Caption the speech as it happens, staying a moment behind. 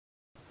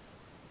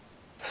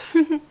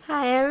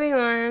Hi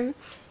everyone.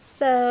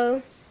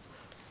 So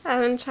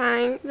I've been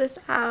trying this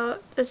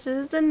out. This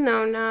is the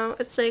No-No.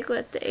 It's like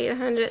with the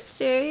 800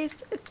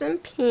 series. It's in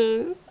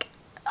pink.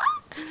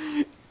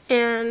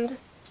 And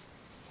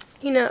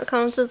it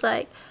comes with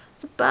like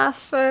the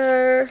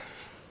buffer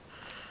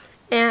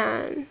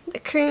and the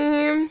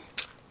cream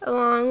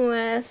along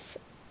with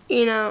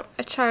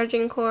a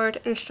charging cord,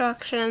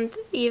 instructions,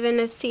 even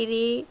a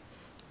CD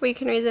where you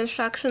can read the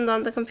instructions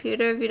on the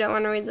computer if you don't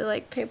want to read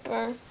the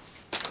paper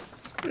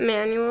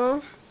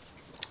manual.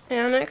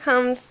 And it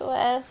comes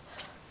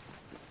with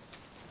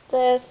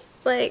this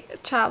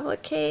travel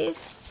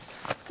case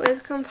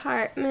with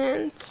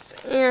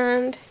compartments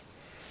and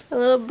a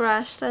little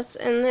brush that's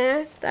in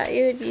there that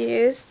you would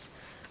use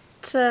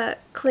to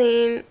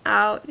clean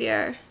out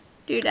your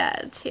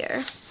doodads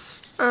here.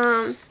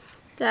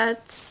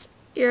 That's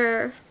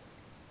your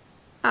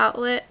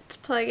outlet to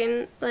plug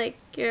in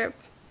your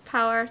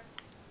power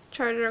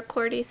charger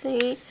cordy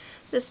thingy.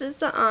 This is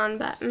the on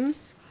button.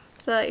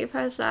 So you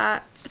press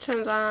that, it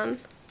turns on,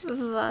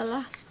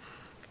 voila.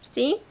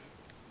 See?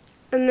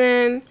 And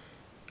then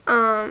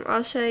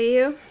I'll show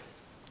you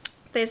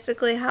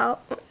basically how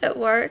it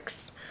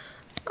works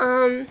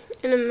in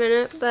a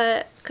minute,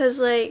 but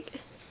because I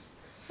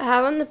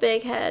have on the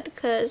big head,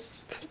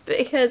 because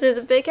there's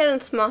a big head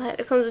and small head.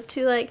 It comes with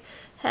two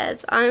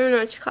heads. I don't even know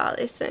what you call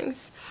these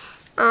things.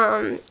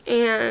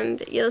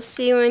 And you'll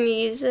see when you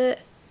use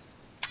it,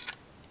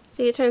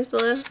 see it turns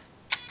blue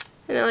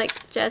and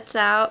it jets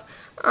out.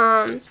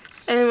 And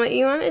what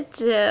you want to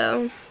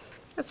do,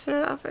 let's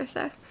turn it off for a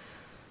sec,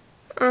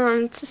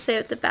 to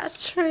save the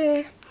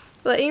battery.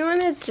 What you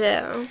want to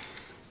do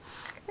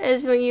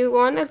is when you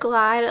want to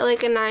glide at a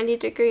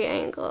 90-degree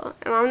angle,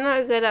 and I'm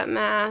not good at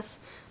math.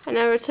 I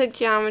never took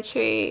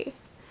geometry,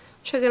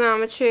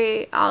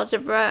 trigonometry,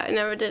 algebra. I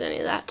never did any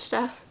of that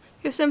stuff.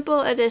 Your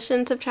simple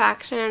addition,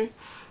 subtraction,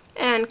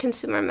 and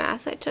consumer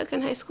math I took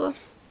in high school.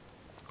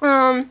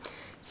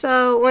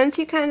 So once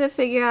you kind of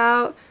figure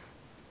out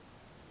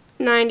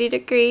 90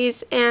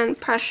 degrees and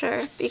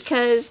pressure,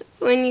 because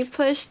when you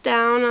push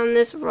down on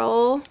this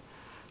roll,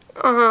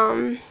 what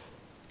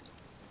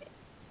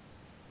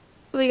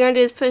you're going to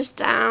do is push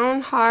down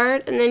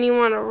hard, and then you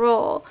want to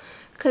roll,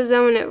 because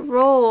then when it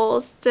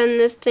rolls, then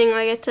this thing,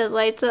 like I said,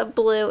 lights up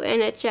blue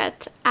and it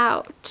jets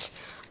out.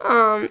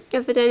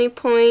 If at any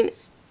point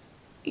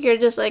you're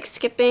just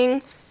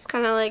skipping,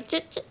 kind of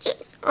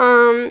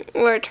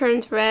where it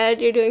turns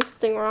red, you're doing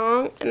something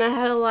wrong, and I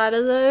had a lot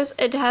of those.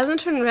 It hasn't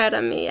turned red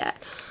on me yet.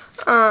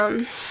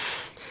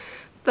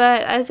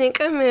 But I think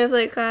I may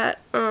have got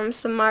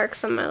some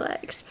marks on my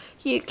legs.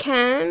 You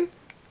can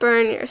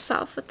burn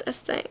yourself with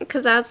this thing,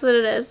 because that's what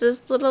it is.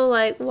 This little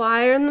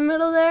wire in the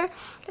middle there,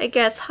 it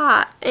gets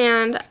hot,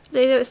 and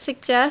they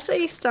suggest that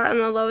you start on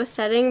the lowest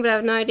setting, but I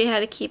have no idea how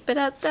to keep it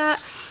at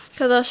that,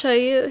 because I'll show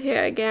you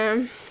here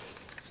again.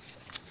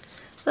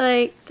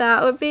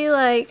 That would be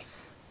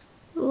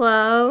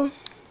low,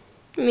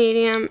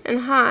 medium, and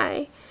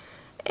high.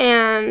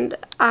 And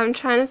I'm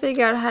trying to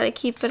figure out how to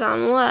keep it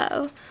on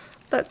low.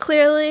 But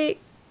clearly,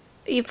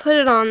 you put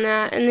it on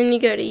that, and then you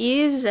go to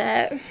use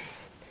it,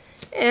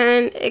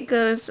 and it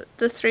goes,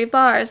 the 3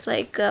 bars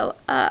go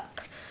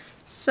up.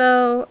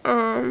 So,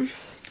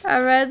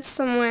 I read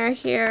somewhere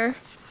here,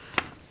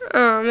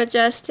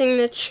 adjusting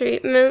the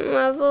treatment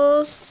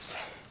levels.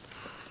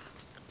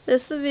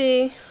 This would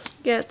be,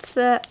 gets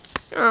it.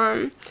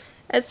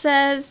 It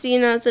says,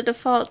 the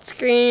default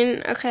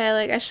screen, okay,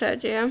 like I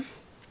showed you.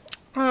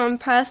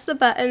 Press the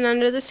button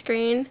under the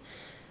screen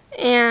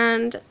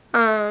and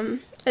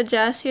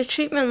adjust your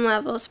treatment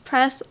levels.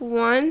 Press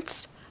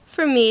once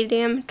for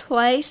medium,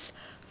 twice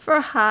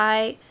for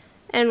high,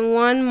 and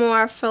one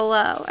more for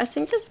low. I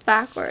think it's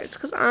backwards,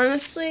 because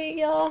honestly,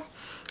 y'all,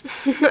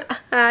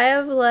 I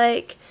have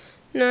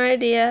no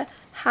idea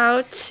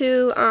how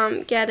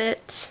to get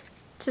it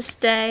to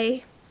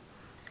stay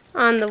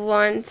on the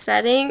one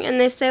setting, and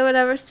they say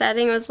whatever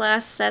setting was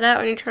last set at,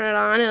 when you turn it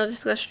on, it'll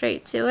just go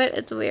straight to it.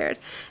 It's weird.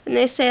 And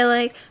they say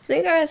I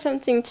think I read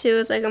something too,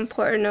 is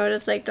important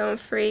notice, don't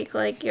freak,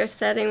 your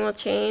setting will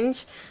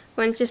change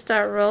once you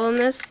start rolling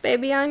this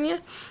baby on you.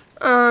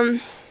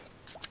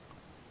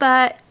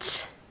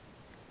 But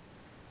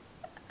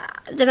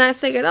then I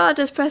figured, oh,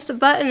 just press the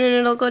button and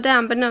it'll go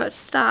down, but no, it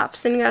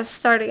stops, and you gotta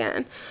start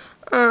again.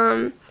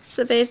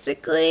 So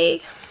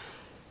basically,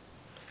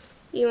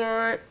 you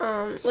want,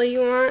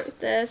 you want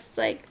this,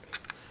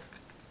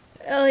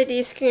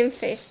 LED screen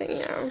facing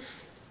you.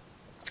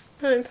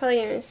 I'm probably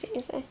going to see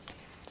anything.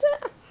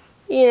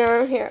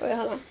 Here, wait,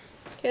 hold on.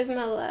 Here's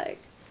my leg.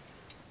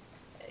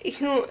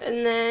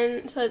 And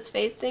then, so it's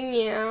facing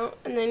you,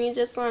 and then you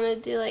just want to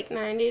do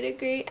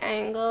 90-degree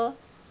angle,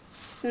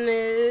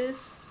 smooth,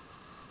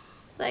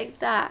 like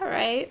that,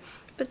 right?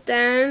 But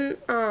then,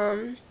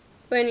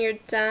 when you're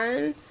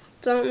done,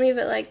 don't leave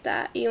it like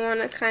that. You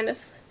want to kind of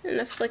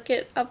flick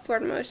it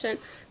upward motion,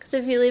 because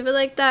if you leave it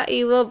like that,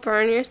 you will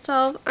burn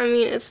yourself. I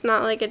mean, it's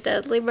not a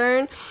deadly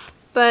burn,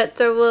 but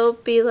there will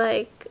be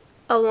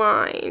a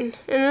line,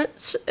 and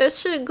it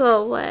should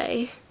go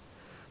away.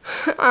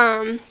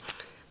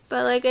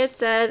 But like I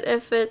said,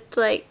 if it's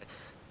like,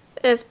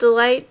 if the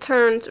light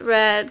turns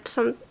red,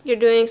 you're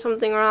doing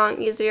something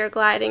wrong. Either you're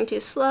gliding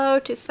too slow,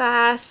 too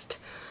fast,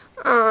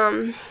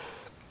 or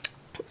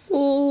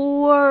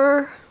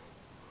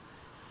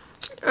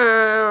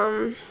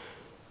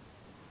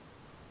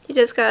you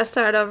just gotta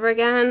start over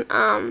again.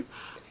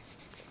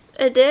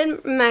 It did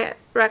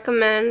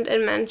recommend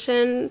and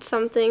mention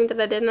something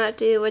that I did not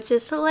do, which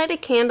is to light a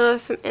candle or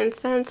some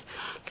incense,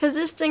 because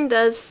this thing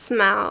does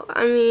smell.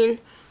 I mean,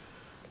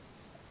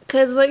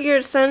 because what you're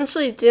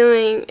essentially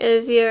doing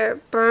is you're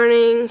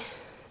burning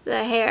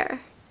the hair.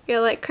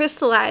 You're like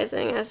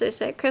crystallizing, as they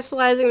say,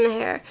 crystallizing the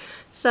hair.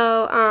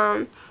 So,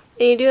 and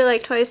you do it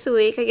like twice a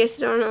week. I guess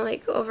you don't want to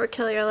like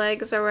overkill your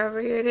legs or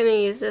wherever you're going to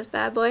use this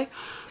bad boy.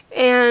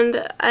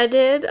 And I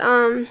did,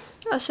 I'll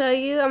show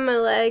you on my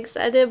legs.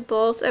 I did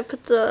both. I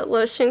put the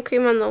lotion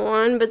cream on the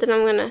one, but then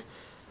I'm going to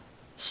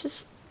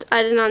just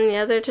add it on the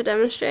other to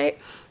demonstrate.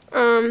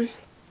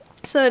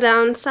 So the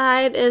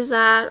downside is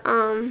that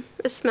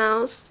it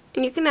smells.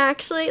 And you can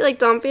actually, like,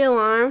 don't be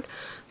alarmed,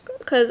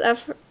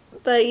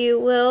 but you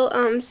will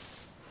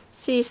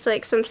see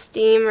like some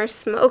steam or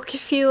smoke,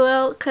 if you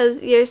will, because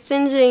you're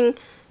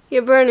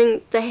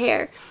burning the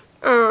hair.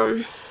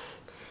 And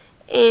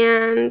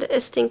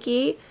it's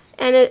stinky.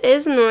 And it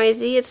is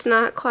noisy. It's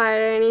not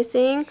quiet or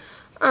anything.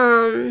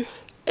 And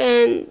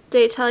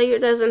they tell you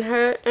it doesn't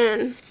hurt,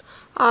 and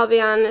I'll be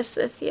honest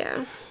with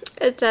you,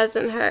 it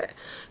doesn't hurt.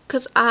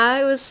 Because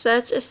I was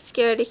such a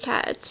scaredy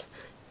cat.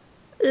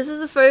 This is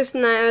the first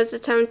night I was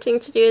attempting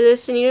to do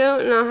this, and you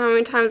don't know how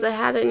many times I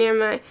had it near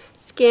my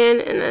skin,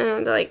 and then I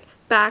like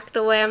backed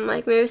away. I'm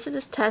like, maybe I should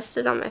just test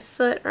it on my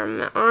foot or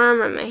my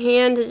arm or my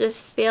hand to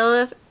just feel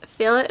it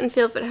and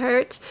feel if it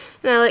hurts.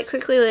 And I like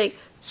quickly like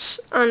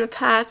on a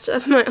patch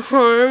of my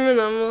arm,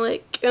 and I'm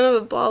like kind of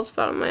a bald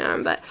spot on my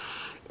arm, but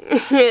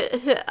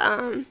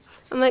I'm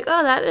like,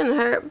 oh, that didn't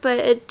hurt, but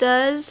it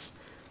does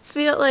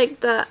feel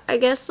like I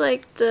guess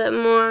like the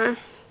more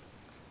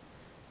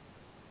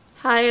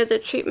higher the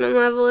treatment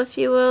level, if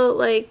you will,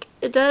 like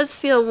it does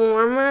feel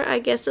warmer. I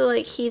guess it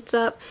like heats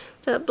up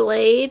the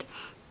blade.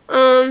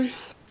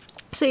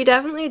 So you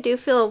definitely do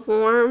feel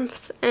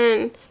warmth,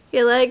 and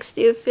your legs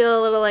do feel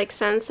a little like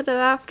sensitive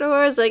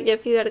afterwards, like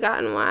if you had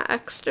gotten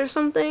waxed or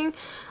something.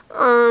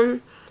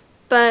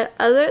 But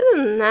other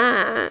than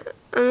that,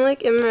 I'm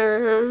like in my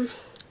room.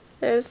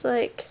 There's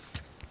like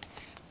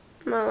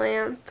my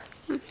lamp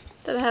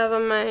that I have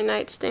on my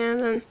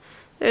nightstand, and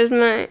there's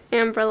my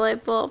amber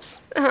light bulbs.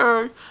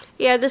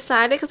 Yeah, I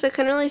decided, because I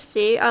couldn't really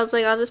see, I was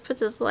like, I'll just put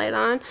this light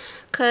on,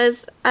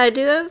 because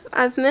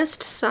I've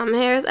missed some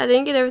hairs. I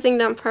didn't get everything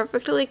done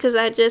perfectly, because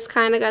I just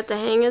kind of got the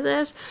hang of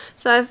this,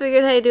 so I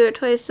figured, hey, do it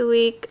twice a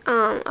week.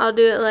 I'll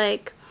do it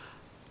like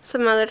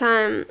some other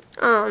time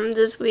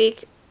this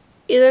week,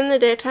 either in the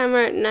daytime or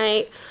at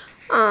night.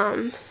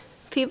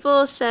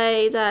 People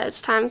say that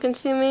it's time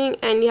consuming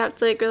and you have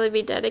to like really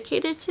be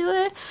dedicated to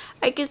it.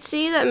 I could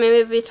see that maybe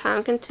it'd be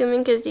time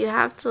consuming because you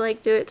have to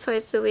like do it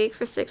twice a week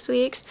for 6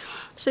 weeks,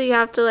 so you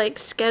have to like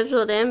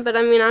schedule it in. But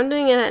I mean, I'm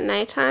doing it at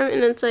nighttime,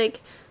 and it's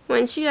like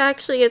once you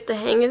actually get the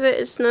hang of it,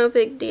 it's no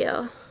big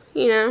deal,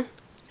 you know?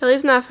 At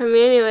least not for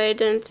me anyway. It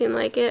didn't seem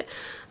like it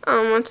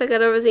once I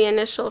got over the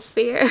initial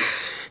fear.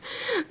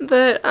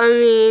 But I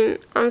mean,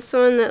 I'm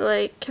someone that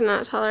like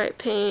cannot tolerate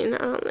pain. I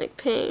don't like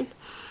pain.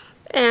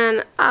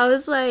 And I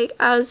was like,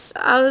 as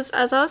I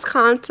was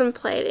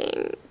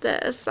contemplating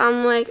this,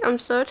 I'm like, I'm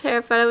so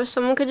terrified. I wish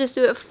someone could just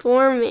do it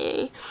for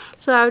me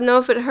so I would know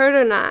if it hurt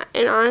or not.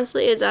 And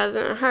honestly, it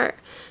doesn't hurt.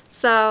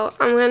 So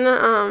I'm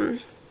gonna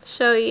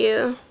show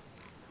you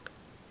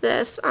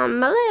this on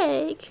my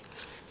leg.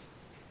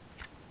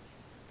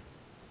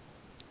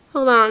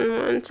 Hold on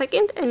 1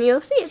 second and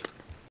you'll see it.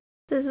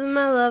 This is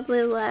my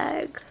lovely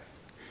leg.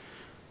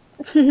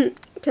 Can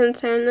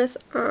turn this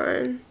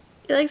on.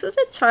 You're like supposed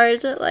to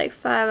charge it like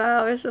 5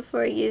 hours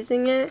before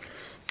using it,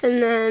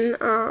 and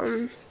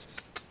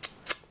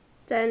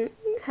then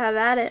have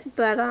at it.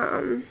 But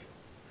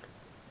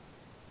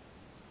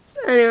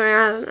so anyway,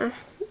 I don't know.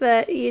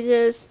 But you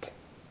just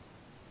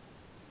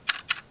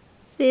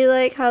see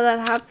like how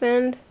that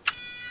happened.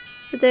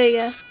 But there you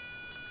go.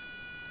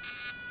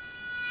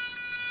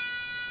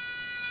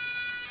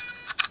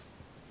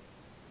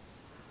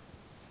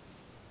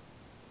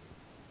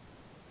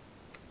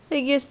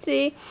 Like you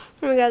see,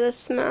 oh my god, this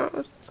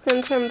smells. It's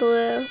gonna turn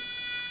blue.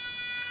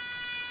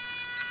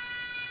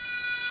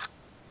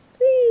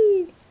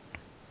 Whee!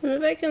 I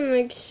wonder if I can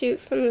like shoot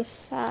from the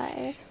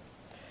side.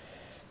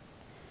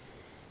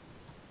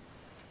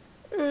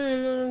 I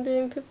don't know what I'm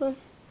doing, people.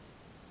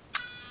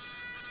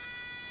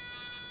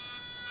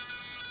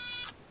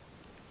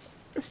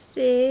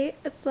 See,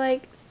 it's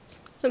like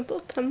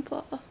simple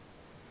pimple.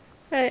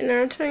 Alright,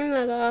 now I'm turning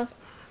that off.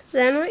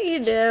 Then what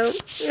you do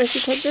is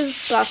you take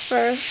this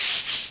buffer.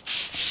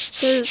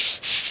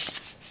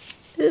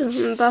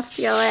 Ooh, buff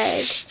your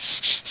leg.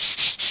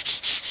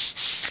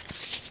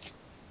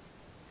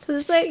 So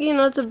it's like, you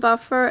know, it's a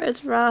buffer,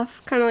 it's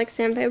rough, kind of like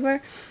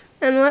sandpaper.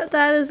 And what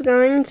that is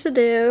going to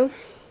do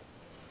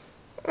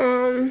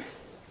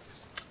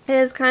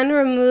is kind of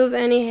remove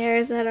any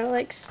hairs that are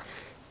like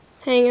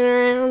hanging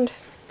around.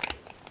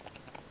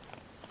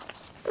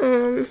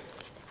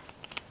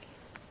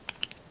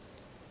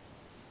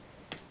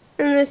 And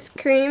this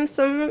cream,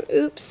 someone,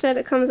 oops, said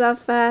it comes out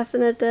fast,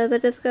 and it does. I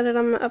just got it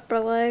on my upper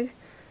leg.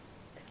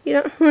 You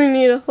don't really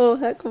need a whole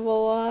heck of a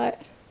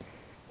lot.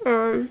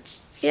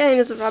 Yeah,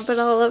 and just rub it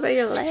all over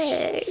your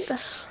leg.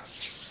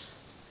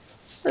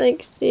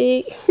 Like,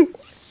 see?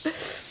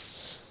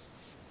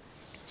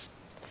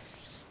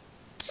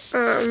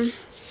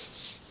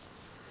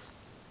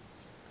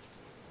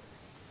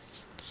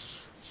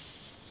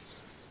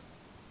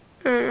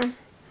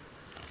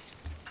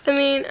 I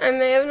mean, I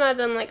may have not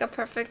done like a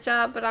perfect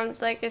job, but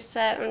like I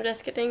said, I'm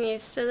just getting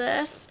used to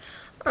this.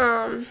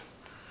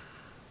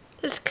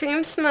 This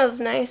cream smells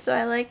nice, so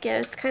I like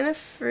it. It's kind of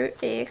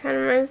fruity. It kind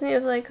of reminds me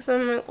of like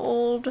some of my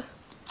old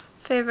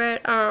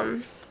favorite,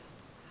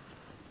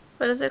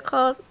 what is it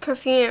called?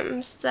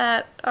 Perfumes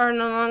that are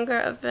no longer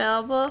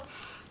available.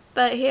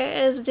 But here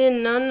is the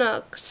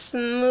Nonok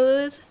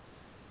Smooth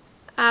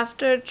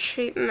After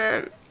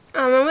Treatment.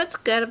 And what's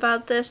good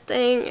about this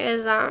thing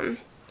is,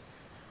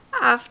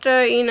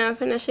 after,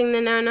 finishing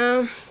the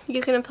no-no,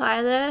 you can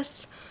apply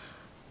this.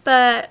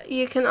 But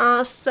you can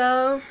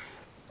also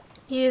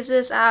use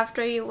this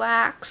after you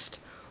waxed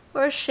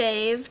or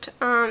shaved.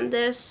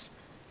 This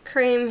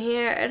cream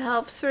here, it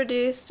helps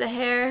reduce the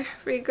hair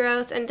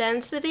regrowth and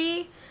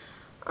density.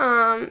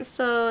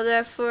 So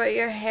therefore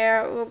your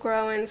hair will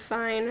grow in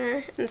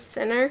finer and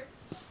thinner.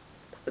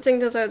 I think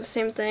those are the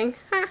same thing.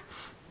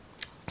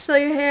 So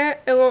your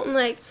hair, it won't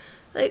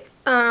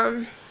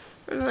I'm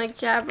like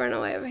jabbering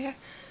away over here.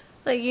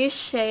 Like, you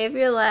shave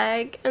your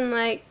leg, and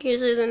like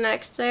usually the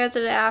next day or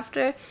the day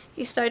after,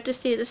 you start to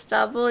see the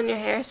stubble and your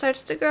hair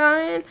starts to grow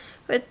in.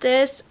 With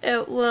this,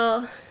 it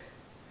will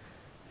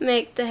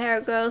make the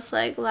hair growth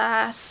like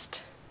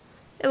last.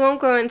 It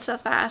won't grow in so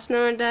fast.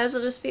 No, it does.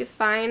 It'll just be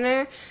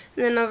finer,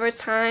 and then over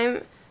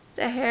time,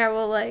 the hair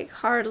will like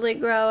hardly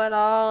grow at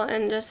all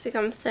and just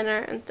become thinner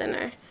and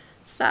thinner.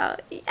 So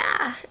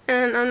yeah,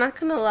 and I'm not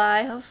gonna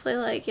lie. Hopefully,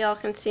 like y'all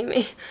can see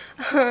me.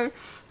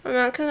 I'm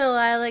not gonna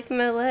lie, like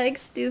my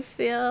legs do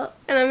feel,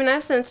 and I mean I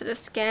have sensitive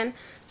skin,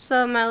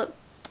 so my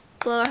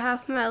lower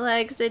half of my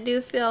legs, they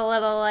do feel a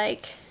little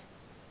like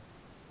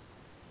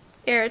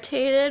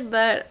irritated,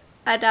 but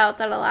I doubt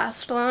that'll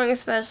last long,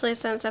 especially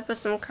since I put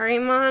some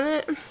cream on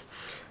it.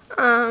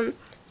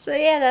 So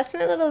yeah, that's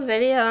my little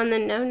video on the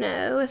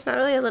no-no. It's not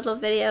really a little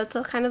video, it's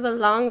kind of a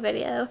long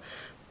video,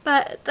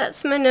 but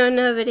that's my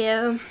no-no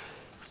video.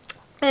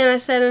 And I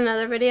said in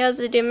other videos,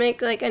 they do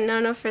make like a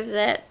no-no for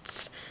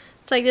zits.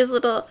 It's like this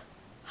little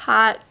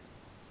hot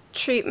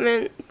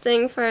treatment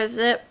thing for a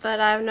zit, but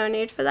I have no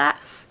need for that.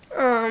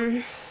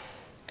 And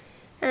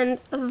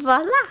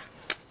voila!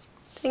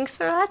 Thanks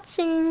for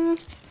watching.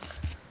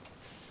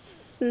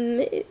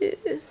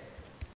 Smooth.